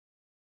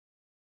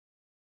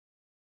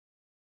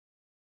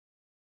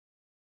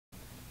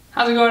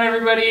How's it going,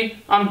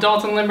 everybody? I'm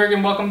Dalton Lindbergh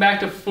and welcome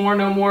back to For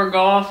No More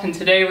Golf, and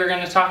today we're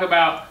going to talk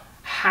about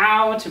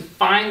how to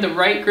find the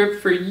right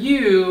grip for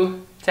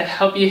you to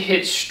help you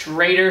hit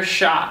straighter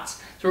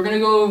shots. So we're going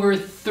to go over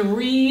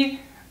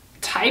 3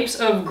 types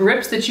of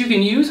grips that you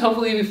can use.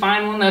 Hopefully we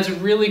find one that's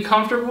really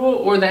comfortable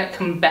or that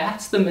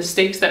combats the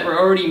mistakes that we're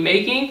already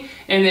making,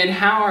 and then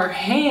how our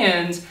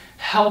hands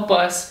help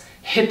us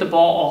hit the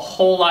ball a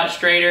whole lot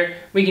straighter.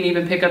 We can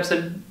even pick up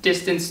some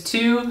distance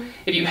too.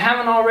 If you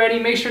haven't already,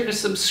 make sure to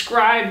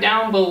subscribe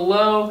down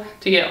below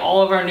to get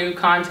all of our new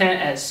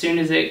content as soon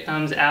as it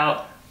comes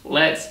out.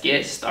 Let's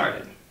get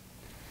started.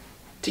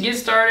 To get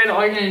started,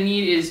 all you're gonna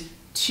need is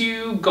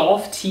 2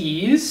 golf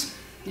tees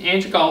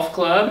and your golf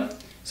club,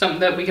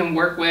 something that we can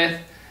work with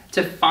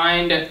to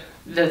find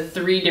the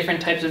 3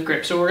 different types of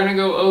grips. So we're gonna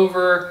go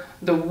over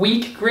the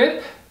weak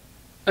grip,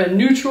 a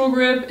neutral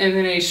grip, and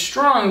then a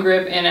strong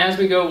grip, and as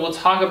we go we'll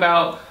talk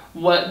about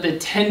what the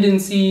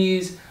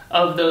tendencies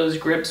of those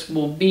grips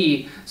will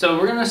be. So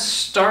we're going to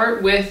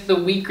start with the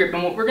weak grip,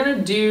 and what we're going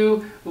to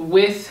do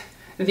with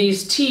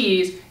these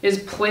tees is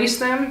place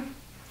them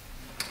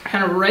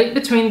kind of right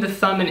between the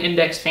thumb and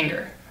index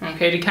finger,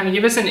 okay, to kind of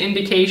give us an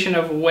indication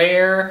of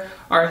where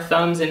our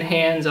thumbs and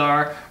hands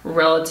are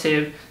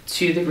relative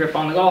to the grip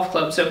on the golf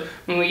club. So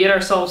when we get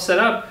ourselves set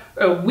up,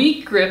 a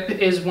weak grip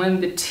is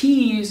when the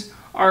tees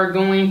are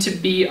going to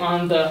be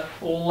on the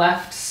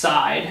left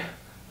side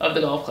of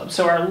the golf club.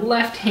 So our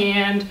left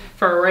hand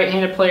for our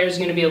right-handed player is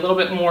going to be a little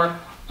bit more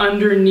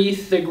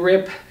underneath the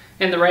grip,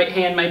 and the right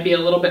hand might be a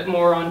little bit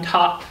more on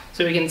top.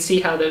 So we can see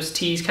how those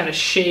tees kind of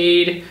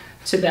shade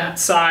to that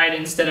side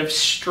instead of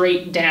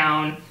straight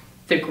down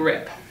the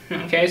grip.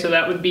 Okay, so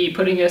that would be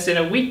putting us in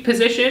a weak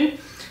position.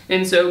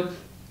 And so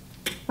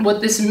what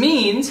this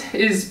means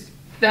is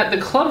that the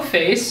club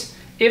face,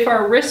 if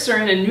our wrists are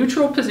in a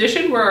neutral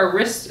position where our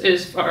wrist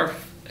is flat,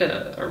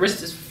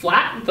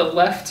 the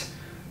left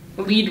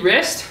lead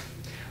wrist,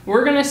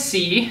 we're gonna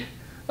see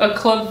a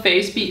club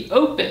face be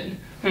open.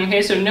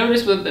 Okay, so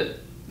notice what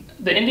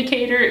the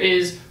indicator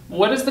is,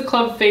 what does the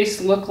club face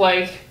look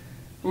like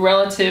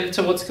relative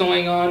to what's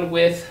going on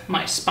with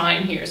my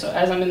spine here. So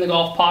as I'm in the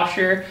golf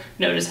posture,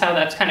 notice how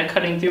that's kind of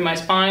cutting through my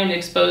spine,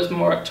 exposed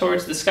more up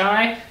towards the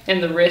sky,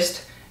 and the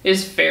wrist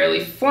is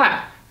fairly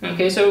flat.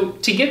 Okay, so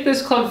to get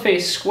this club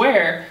face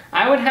square,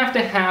 I would have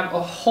to have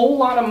a whole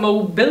lot of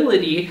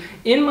mobility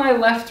in my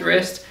left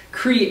wrist,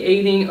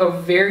 creating a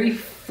very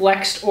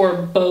flexed or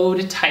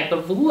bowed type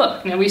of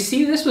look. Now we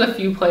see this with a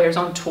few players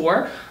on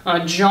tour.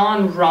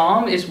 John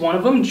Rahm is one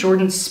of them.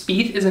 Jordan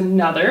Spieth is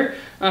another.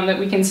 That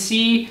we can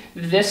see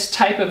this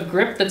type of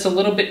grip that's a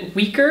little bit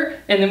weaker,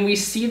 and then we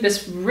see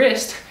this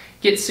wrist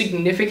get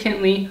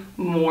significantly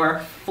more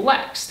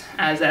flexed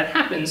as that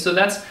happens. So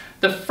that's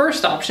the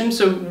first option.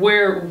 So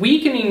where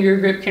weakening your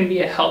grip can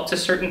be a help to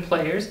certain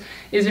players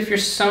is if you're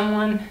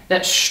someone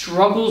that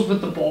struggles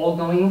with the ball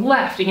going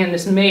left. Again,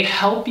 this may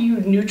help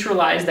you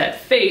neutralize that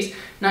face,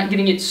 not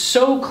getting it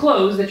so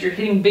close that you're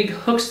hitting big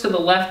hooks to the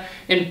left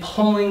and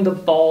pulling the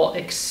ball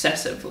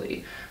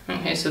excessively.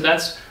 Okay, so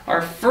that's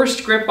our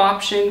first grip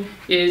option,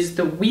 is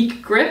the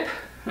weak grip.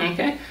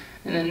 Okay,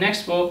 and then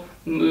next we'll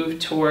move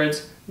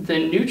towards the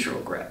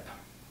neutral grip.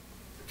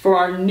 For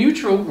our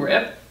neutral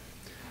grip,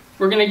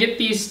 we're going to get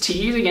these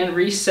tees, again,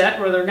 reset,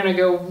 where they're going to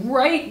go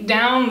right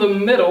down the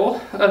middle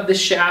of the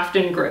shaft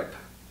and grip.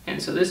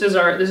 And so this is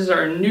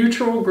our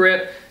neutral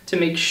grip to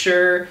make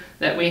sure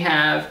that we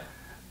have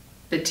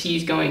the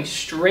tees going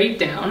straight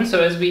down.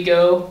 So as we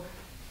go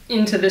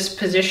into this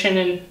position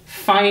and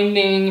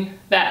finding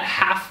that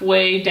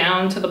halfway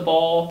down to the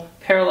ball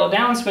parallel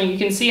downswing, you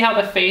can see how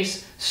the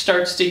face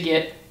starts to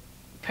get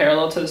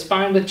parallel to the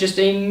spine with just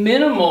a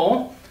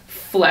minimal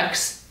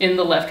flex in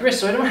the left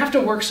wrist. So I don't have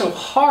to work so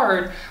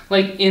hard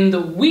like in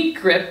the weak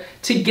grip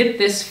to get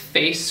this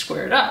face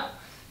squared up.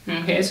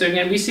 Okay, so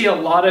again, we see a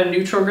lot of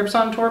neutral grips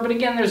on tour, but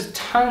again, there's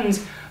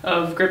tons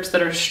of grips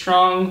that are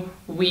strong,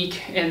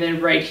 weak, and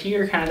then right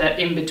here, kind of that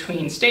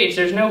in-between stage.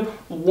 There's no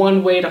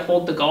one way to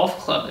hold the golf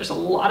club. There's a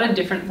lot of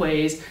different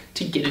ways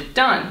to get it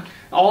done.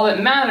 All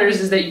that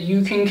matters is that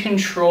you can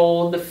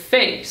control the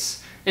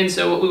face. And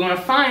so what we want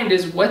to find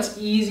is what's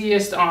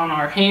easiest on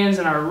our hands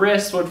and our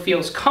wrists, what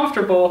feels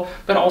comfortable,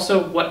 but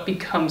also what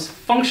becomes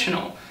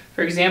functional.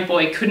 For example,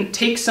 I couldn't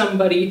take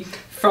somebody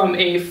from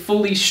a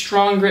fully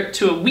strong grip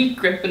to a weak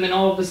grip, and then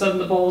all of a sudden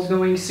the ball is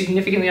going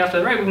significantly off to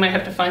the right. We might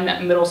have to find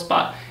that middle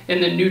spot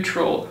in the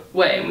neutral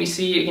way. And we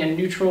see, again,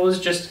 neutral is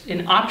just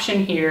an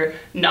option here,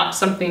 not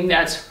something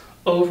that's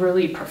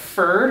overly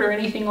preferred or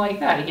anything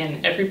like that.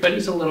 Again,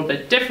 everybody's a little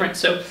bit different.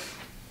 So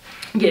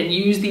again,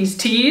 use these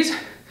tees,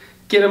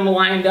 get them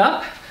lined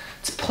up,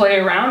 to play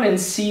around and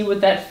see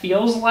what that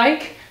feels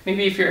like.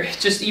 Maybe if you're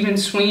just even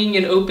swinging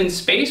in open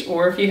space,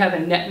 or if you have a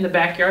net in the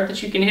backyard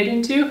that you can hit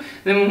into. And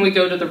then when we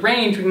go to the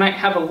range, we might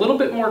have a little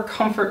bit more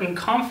comfort and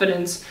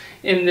confidence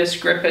in this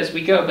grip as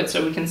we go. But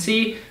so we can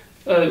see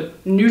a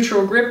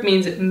neutral grip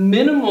means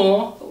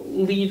minimal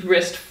lead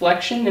wrist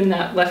flexion in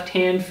that left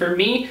hand for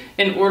me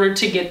in order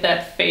to get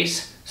that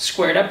face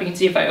squared up. You can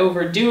see if I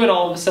overdo it,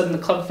 all of a sudden the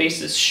club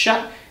face is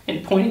shut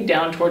and pointing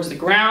down towards the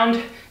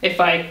ground. If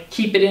I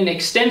keep it in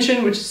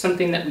extension, which is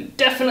something that we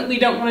definitely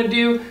don't want to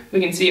do, we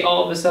can see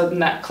all of a sudden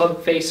that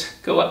club face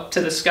go up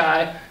to the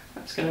sky.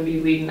 That's going to be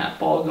leading that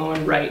ball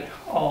going right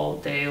all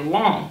day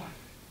long.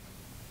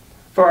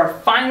 For our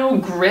final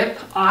grip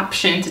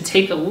option to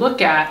take a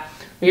look at,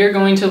 we are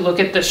going to look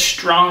at the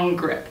strong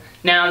grip.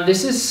 Now,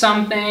 this is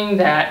something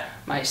that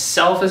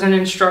myself as an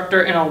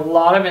instructor and a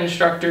lot of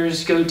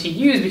instructors go to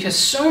use because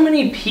so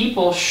many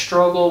people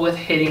struggle with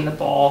hitting the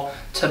ball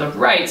to the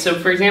right. So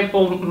for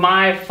example,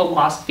 my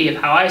philosophy of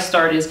how I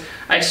start is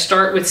I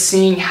start with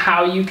seeing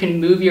how you can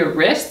move your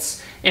wrists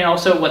and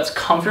also what's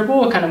comfortable,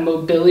 what kind of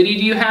mobility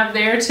do you have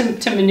there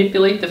to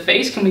manipulate the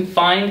face? Can we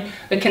find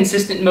a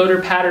consistent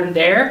motor pattern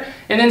there?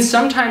 And then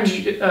sometimes,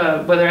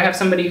 whether I have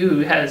somebody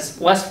who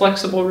has less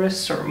flexible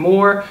wrists or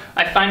more,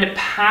 I find a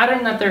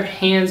pattern that their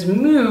hands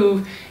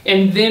move,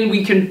 and then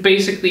we can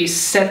basically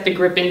set the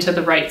grip into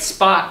the right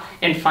spot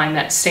and find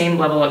that same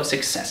level of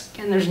success.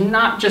 Again, there's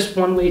not just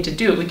one way to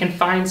do it. We can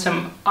find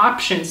some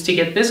options to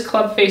get this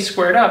club face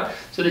squared up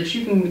so that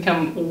you can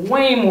become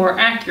way more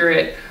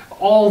accurate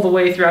all the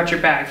way throughout your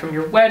bag, from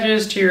your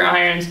wedges to your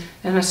irons,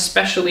 and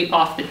especially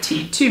off the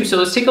tee too. So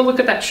let's take a look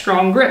at that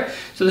strong grip.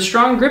 So the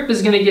strong grip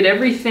is going to get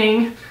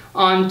everything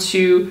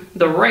onto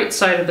the right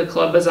side of the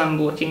club as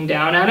I'm looking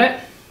down at it.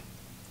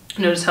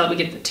 Notice how we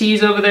get the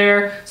tees over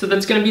there. So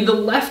that's going to be the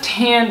left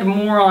hand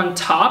more on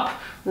top,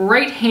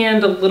 right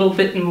hand a little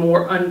bit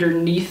more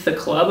underneath the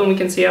club, and we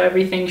can see how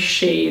everything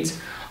shades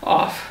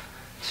off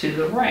to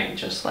the right,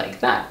 just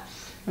like that.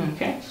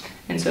 Okay.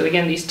 And so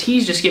again, these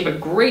tees just give a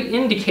great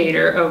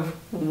indicator of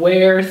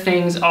where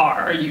things are.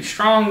 Are you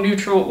strong,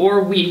 neutral,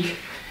 or weak?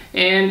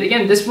 And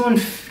again, this one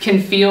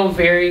can feel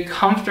very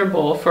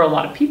comfortable for a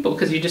lot of people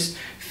because you just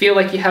feel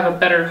like you have a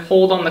better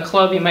hold on the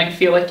club. You might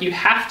feel like you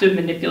have to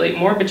manipulate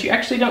more, but you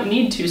actually don't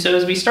need to. So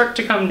as we start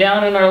to come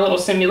down in our little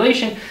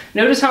simulation,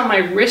 notice how my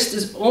wrist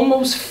is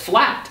almost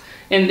flat.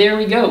 And there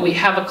we go. We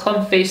have a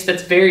club face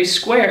that's very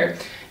square.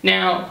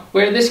 Now,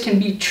 where this can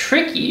be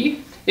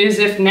tricky is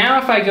if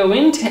I go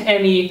into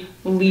any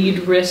lead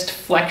wrist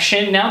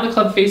flexion, now the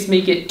club face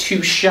may get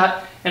too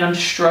shut and I'm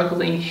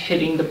struggling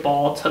hitting the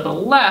ball to the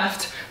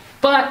left.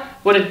 But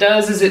what it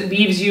does is it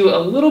leaves you a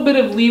little bit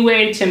of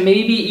leeway to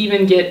maybe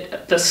even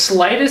get the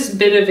slightest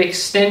bit of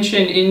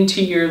extension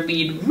into your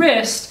lead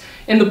wrist,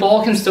 and the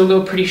ball can still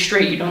go pretty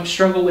straight. You don't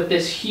struggle with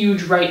this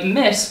huge right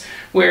miss,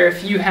 where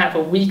if you have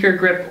a weaker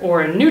grip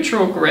or a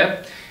neutral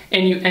grip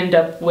and you end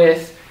up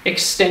with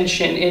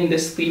extension in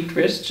this lead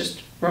wrist,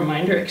 just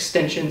reminder,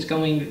 extension's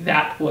going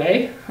that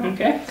way,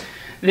 okay?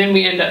 Then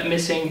we end up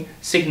missing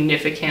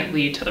significant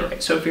lead to the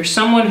right. So if you're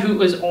someone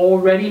who is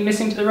already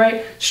missing to the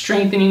right,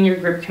 strengthening your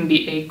grip can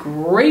be a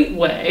great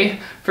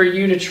way for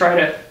you to try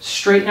to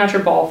straighten out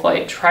your ball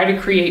flight, try to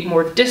create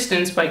more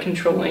distance by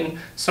controlling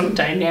some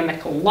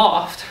dynamic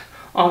loft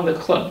on the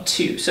club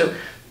too. So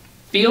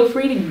feel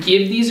free to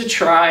give these a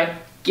try,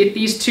 get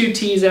these two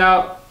tees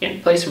out,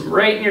 and place them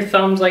right in your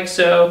thumbs like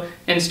so,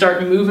 and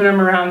start moving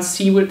them around,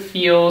 see what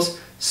feels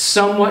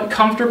somewhat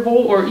comfortable,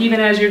 or even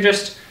as you're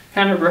just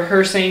kind of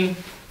rehearsing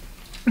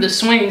the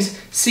swings,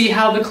 see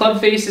how the club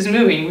face is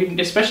moving.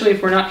 Especially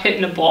if we're not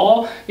hitting a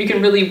ball, you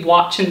can really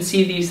watch and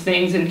see these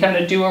things and kind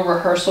of do a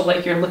rehearsal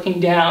like you're looking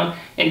down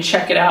and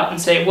check it out and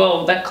say,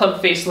 well, that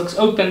club face looks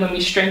open, let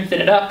me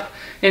strengthen it up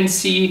and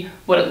see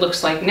what it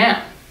looks like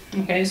now.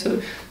 Okay,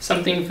 so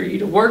something for you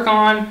to work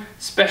on,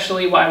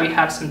 especially while we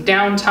have some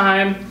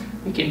downtime.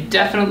 We can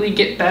definitely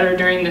get better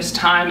during this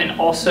time and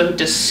also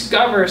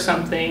discover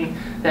something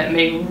that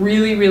may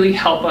really, really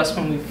help us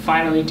when we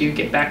finally do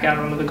get back out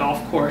onto the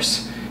golf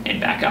course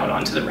and back out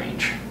onto the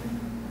range.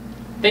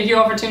 Thank you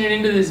all for tuning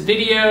into this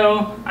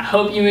video. I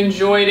hope you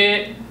enjoyed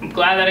it. I'm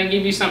glad that I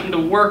gave you something to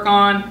work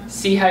on,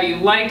 see how you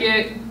like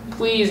it.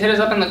 Please hit us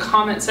up in the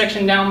comment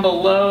section down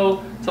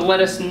below to let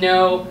us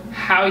know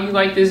how you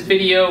like this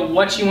video,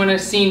 what you want to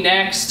see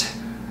next,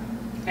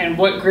 and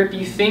what grip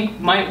you think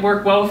might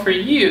work well for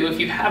you. If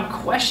you have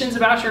questions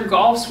about your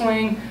golf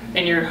swing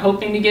and you're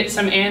hoping to get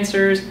some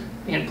answers,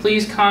 then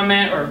please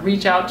comment or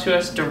reach out to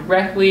us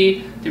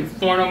directly through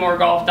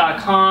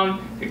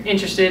fornomorgolf.com. If you're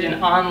interested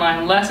in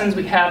online lessons,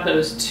 we have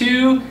those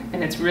too,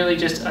 and it's really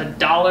just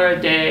 $1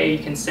 a day.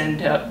 You can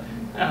send up,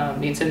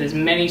 you can send as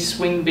many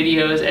swing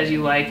videos as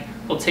you like.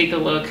 We'll take a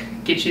look,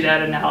 get you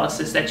that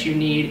analysis that you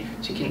need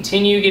to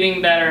continue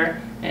getting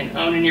better and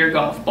owning your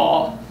golf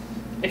ball.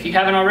 If you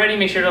haven't already,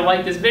 make sure to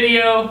like this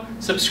video,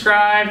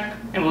 subscribe,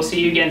 and we'll see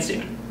you again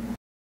soon.